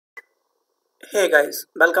Hey guys,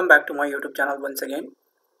 welcome back to my YouTube channel once again.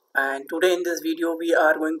 And today in this video we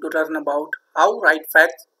are going to learn about how RightFax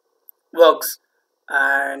works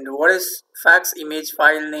and what is fax image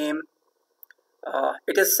file name.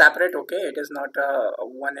 It is separate, okay? It is not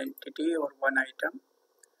one entity or one item.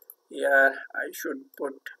 Here I should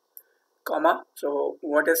put comma. So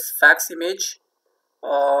what is fax image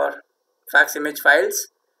or fax image files?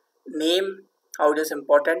 Name, how it is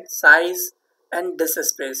important, size, and disk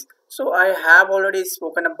space. So I have already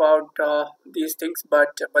spoken about these things,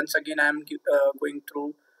 but once again I am going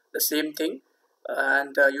through the same thing,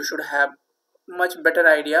 and you should have much better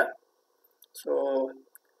idea. So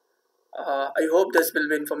I hope this will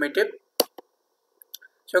be informative.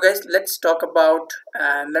 So guys, let's talk about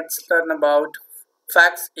and let's learn about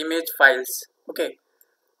fax image files. Okay,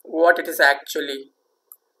 what it is actually.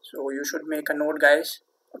 So you should make a note, guys.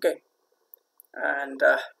 Okay, and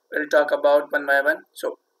we'll talk about one by one.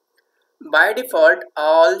 So by default,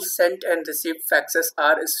 all sent and received faxes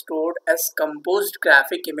are stored as composed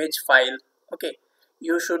graphic image file. Okay,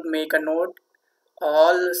 you should make a note.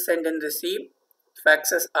 All sent and received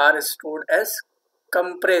faxes are stored as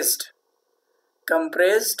compressed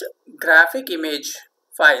graphic image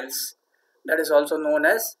files. That is also known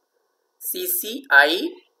as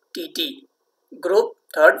CCITT group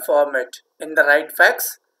third format in the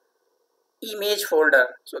RightFax image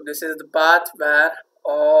folder. So this is the path where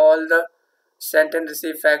all the sent and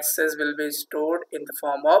received faxes will be stored in the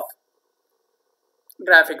form of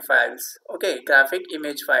graphic files. Okay, graphic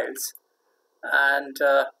image files. And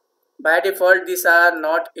by default these are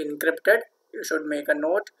not encrypted. You should make a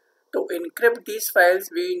note. To encrypt these files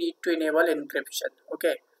we need to enable encryption.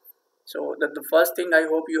 Okay, so the first thing, I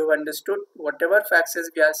hope you have understood, whatever faxes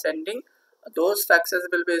we are sending, those faxes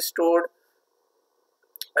will be stored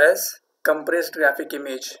as compressed graphic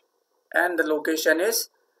image, and the location is,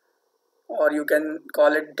 or you can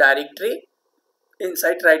call it, directory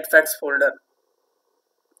inside RightFax folder,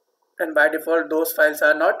 and by default those files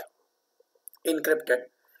are not encrypted.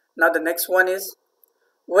 Now the next one is,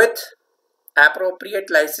 with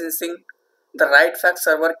appropriate licensing the RightFax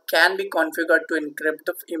server can be configured to encrypt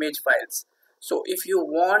the image files. So if you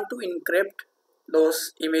want to encrypt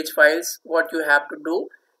those image files, what you have to do,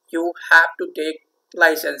 you have to take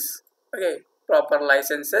license, okay, proper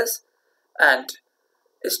licenses, and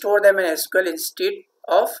store them in SQL instead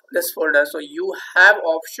of this folder. So you have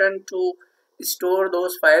option to store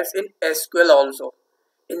those files in SQL also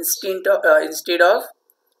instead of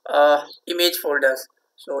image folders.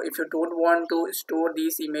 So if you don't want to store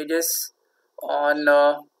these images on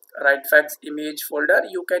RightFax image folder,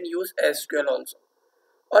 you can use SQL also,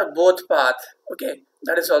 or both path. Okay,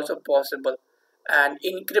 that is also possible. And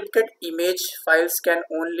encrypted image files can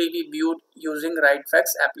only be viewed using RightFax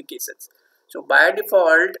applications. So by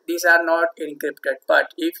default these are not encrypted,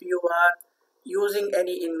 but if you are using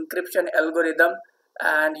any encryption algorithm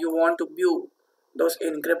and you want to view those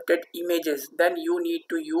encrypted images, then you need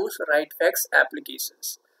to use RightFax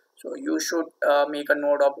applications. So you should make a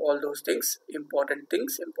note of all those things, important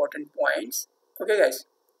points. Okay guys,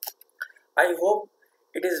 I hope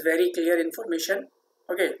it is very clear information.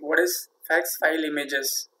 Okay, what is fax file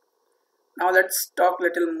images? Now let's talk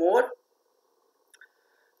little more.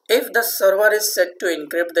 If the server is set to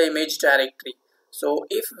encrypt the image directory, so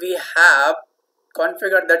if we have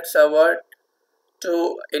configured that server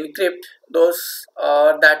to encrypt those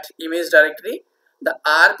that image directory, the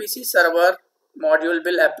RPC server module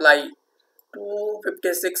will apply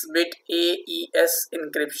 256-bit AES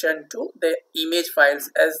encryption to the image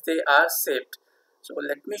files as they are saved. So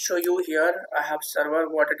let me show you here. I have server,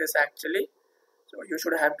 what it is actually, so you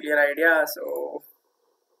should have clear idea. So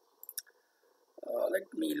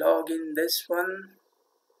let me log in this one,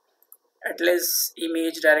 at least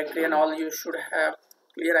image directory and all. You should have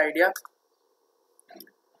clear idea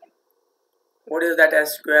what is that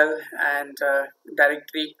SQL and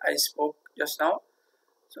directory I spoke just now.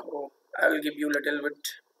 So I will give you a little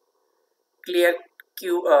bit clear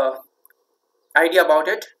idea about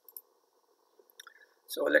it.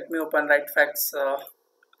 So let me open RightFax.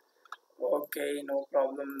 Okay, no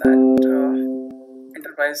problem. That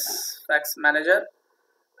enterprise fax manager,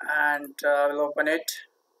 and we'll open it.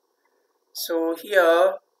 So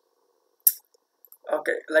here,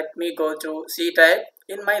 okay, let me go to C type.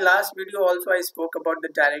 In my last video also I spoke about the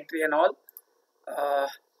directory and all.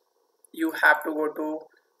 You have to go to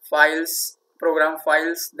files, program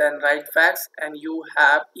files, then RightFax, and you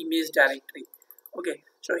have image directory. Okay,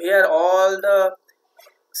 so here all the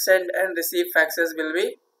send and receive faxes will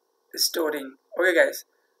be storing. Okay guys,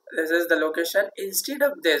 this is the location. Instead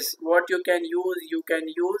of this, what you can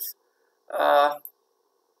use, uh,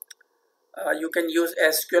 You can use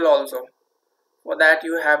SQL also. For that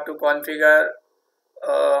you have to configure,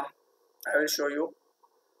 I will show you.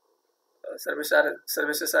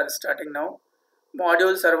 Services are starting now.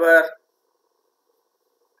 Module server.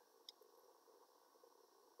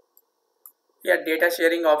 Yeah, data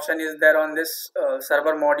sharing option is there on this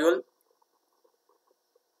server module.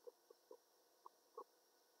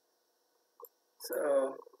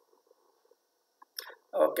 So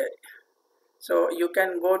okay, so you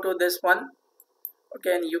can go to this one.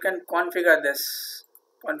 Okay, and you can configure this,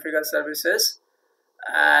 configure services,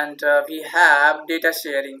 and we have data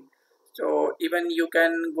sharing. So even you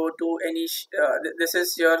can go to any this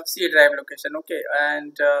is your C drive location. Okay,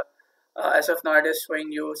 and as of now it is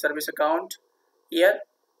showing you service account here.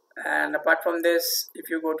 And apart from this, if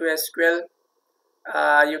you go to SQL,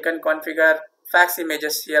 you can configure fax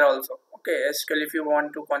images here also. Okay, SQL, if you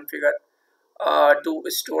want to configure to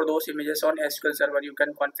store those images on SQL server, you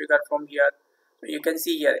can configure from here. So you can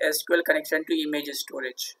see here SQL connection to image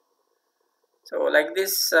storage. So like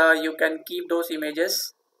this, you can keep those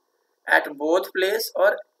images at both place,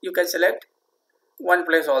 or you can select one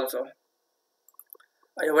place also.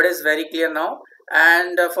 I hope it is very clear now.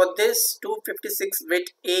 And for this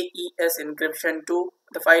 256-bit AES encryption to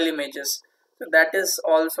the file images, so that is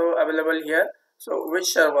also available here. So which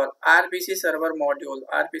server? RPC server module.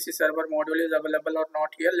 RPC server module is available or not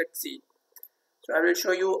here? Let's see. So I will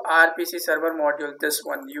show you RPC server module. This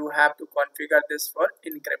one you have to configure this for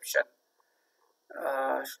encryption.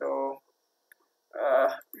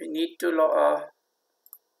 We need to I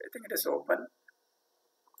think it is open.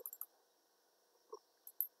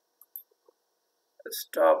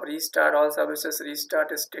 Stop, restart all services,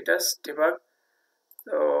 restart status, debug.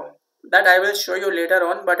 So that I will show you later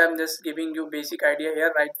on, but I'm just giving you basic idea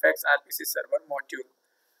here. RightFax RPC server module.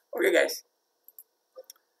 Okay guys,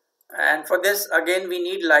 and for this again we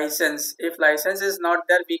need license. If license is not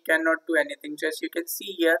there, we cannot do anything. So as you can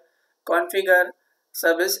see here, configure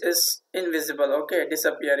service is invisible. Okay,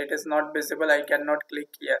 disappear, it is not visible. I cannot click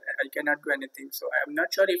here, I cannot do anything. So I am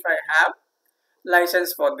not sure if I have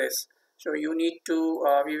license for this. So you need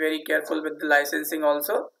to be very careful with the licensing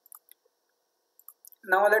also.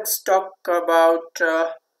 Now let's talk about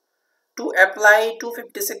to apply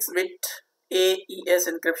 256-bit AES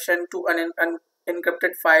encryption to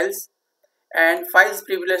unencrypted files and files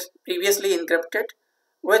previously encrypted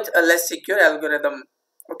with a less secure algorithm.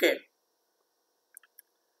 Okay,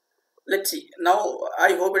 let's see. Now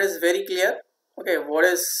I hope it is very clear. Okay, what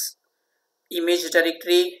is image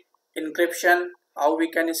directory encryption, how we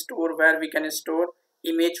can store, where we can store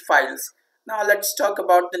image files. Now let's talk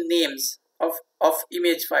about the names of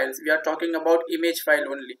image files. We are talking about image file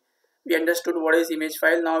only. We understood what is image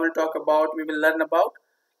file. Now we will learn about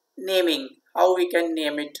naming, how we can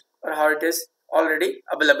name it, or how it is already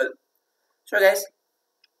available. So guys,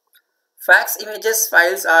 fax images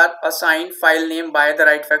files are assigned file name by the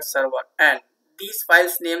RightFax server, and these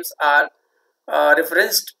files names are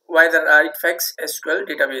referenced by the RightFax SQL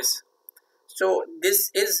database. So this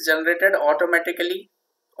is generated automatically.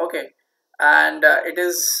 Okay, and it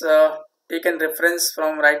is taken reference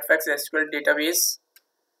from RightFax SQL database,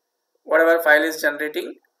 whatever file is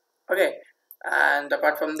generating. Okay, and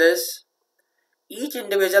apart from this, each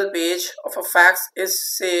individual page of a fax is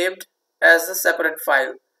saved as a separate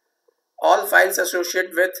file. All files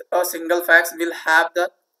associated with a single fax will have the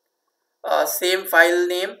same file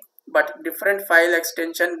name, but different file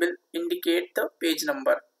extension will indicate the page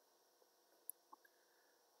number.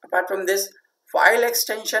 Apart from this, file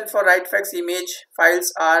extension for RightFax image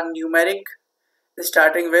files are numeric,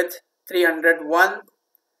 starting with 301,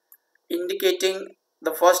 indicating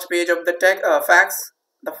the first page of the fax.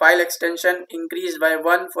 The file extension increased by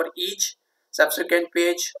 1 for each subsequent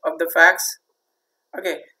page of the fax.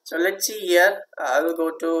 Okay, so let's see here. I will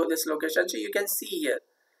go to this location. So you can see here,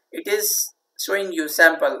 it is showing you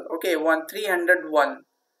sample. Okay, 301.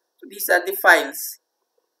 So these are the files.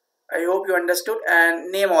 I hope you understood,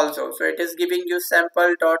 and name also. So it is giving you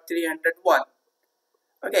sample.301.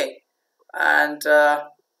 Okay, and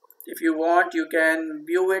if you want, you can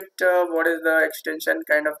view it. What is the extension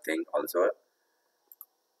kind of thing also.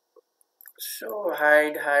 So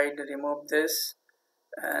hide, remove this,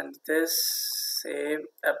 and this, save,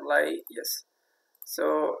 apply. Yes.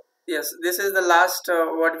 So yes, this is the last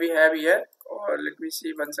what we have here. Or let me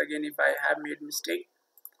see once again if I have made mistake.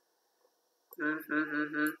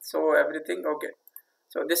 So everything okay.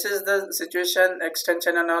 So this is the situation,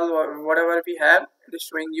 extension and all, whatever we have, it is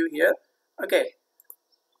showing you here. Okay,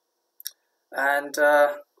 and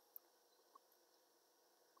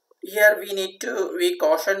here we need to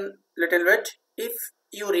caution little bit. If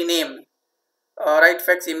you rename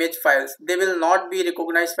RightFax image files, they will not be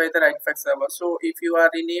recognized by the RightFax server. So if you are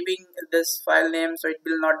renaming this file name, so it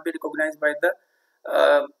will not be recognized by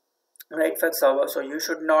the RightFax server. So you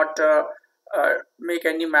should not make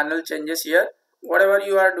any manual changes here. Whatever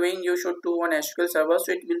you are doing, you should do on SQL server,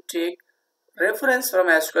 so it will take reference from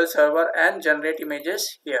SQL server and generate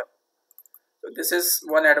images here. So this is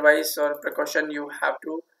one advice or precaution you have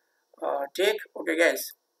to take. Okay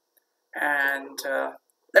guys, and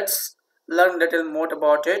let's learn little more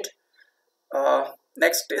about it.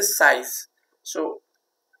 Next is size. So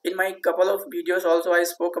in my couple of videos also I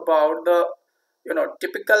spoke about the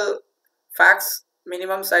typical fax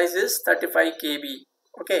minimum size is 35 KB.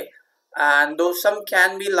 Okay, and though some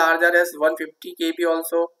can be larger as 150 KB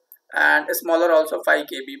also, and smaller also 5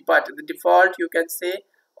 KB, but the default you can say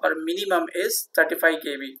or minimum is 35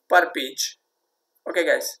 KB per page. Okay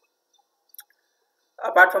guys,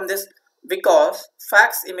 apart from this, because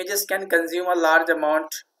fax images can consume a large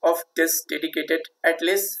amount of disk dedicated at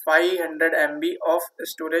least 500 MB of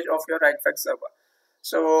storage of your RightFax server.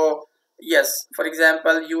 So yes, for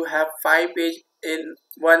example, you have 5 page in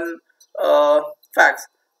one fax,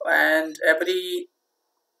 and every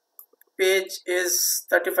page is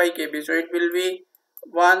 35 KB, so it will be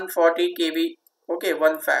 140 KB. Okay,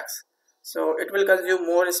 one fax, so it will consume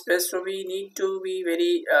more space, so we need to be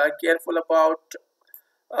very careful about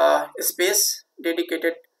space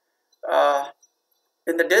dedicated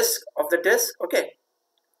in the disk of the disk. Okay,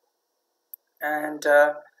 and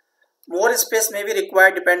more space may be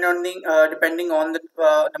required depending on the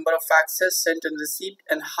number of faxes sent and received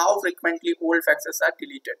and how frequently old faxes are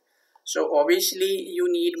deleted. So obviously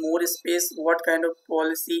you need more space. What kind of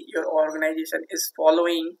policy your organization is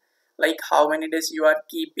following, like how many days you are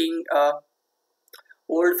keeping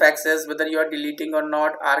old faxes, whether you are deleting or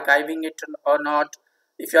not, archiving it or not.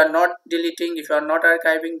 If you are not deleting, if you are not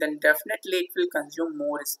archiving, then definitely it will consume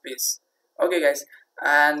more space. Okay guys,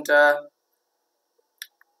 and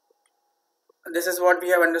this is what we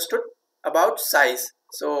have understood about size.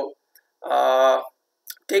 So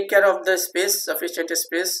take care of the space, sufficient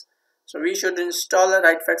space. So we should install a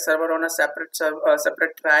RightFax server on a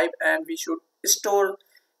separate drive, and we should store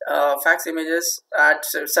fax images at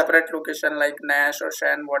separate location like NAS or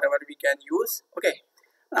SHAN, whatever we can use. Okay,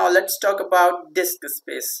 now let's talk about disk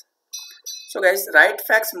space. So guys,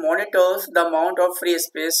 RightFax monitors the amount of free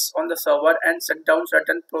space on the server and shut down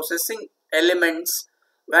certain processing elements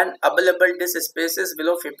when available disk space is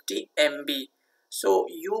below 50 MB. So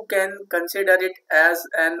you can consider it as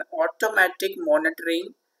an automatic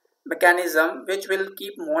monitoring mechanism which will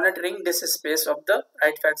keep monitoring disk space of the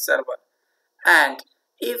RightFax server. And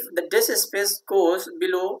if the disk space goes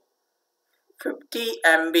below 50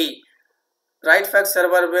 MB, RightFax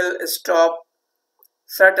server will stop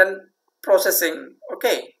certain processing.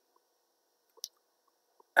 Okay,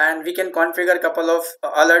 and we can configure a couple of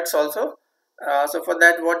alerts also. So for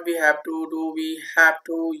that, what we have to do, we have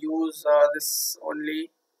to use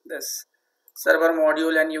this server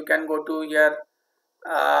module, and you can go to your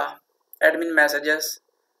admin messages.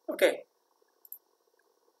 Okay,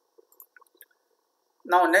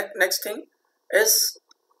 now next thing is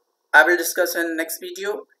I will discuss in next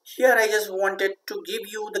video. Here I just wanted to give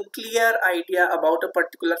you the clear idea about a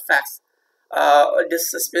particular fax,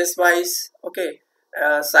 this space wise, okay,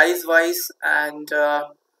 size wise, and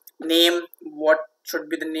name, what should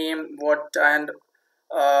be the name, what and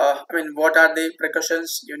what are the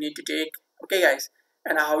precautions you need to take. Okay guys,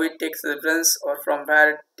 and how it takes reference or from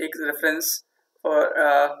where it takes reference for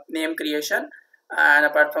name creation. And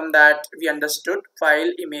apart from that, we understood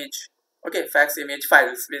file image, okay, fax image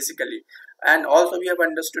files basically. And also we have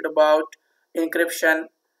understood about encryption.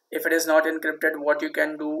 If it is not encrypted, what you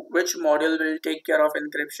can do, which module will take care of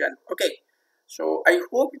encryption. Okay, so I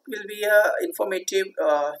hope it will be a informative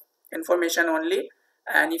information only,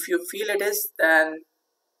 and if you feel it is, then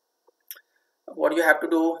what you have to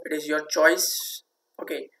do, it is your choice.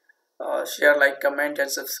 Okay, share, like, comment and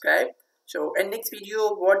subscribe. So in next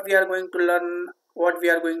video, what we are going to learn, what we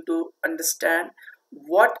are going to understand,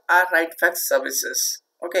 what are RightFax services.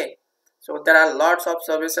 Okay, so there are lots of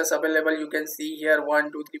services available. You can see here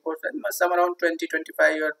 1 2 3 4 some around 20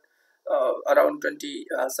 25 or around 20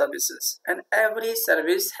 services, and every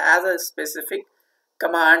service has a specific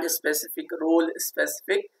command, specific role,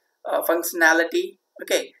 specific functionality.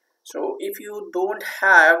 Okay, so if you don't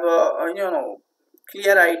have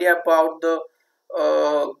clear idea about the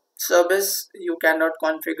service, you cannot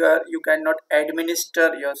configure, you cannot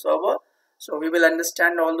administer your server. So we will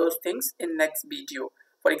understand all those things in next video.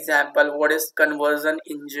 For example, what is conversion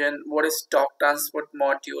engine, what is stock transport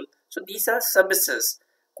module. So these are services,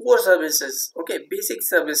 core services, okay, basic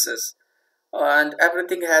services. and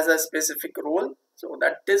everything has a specific role. So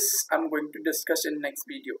that is I'm going to discuss in next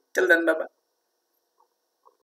video. Till then, bye bye.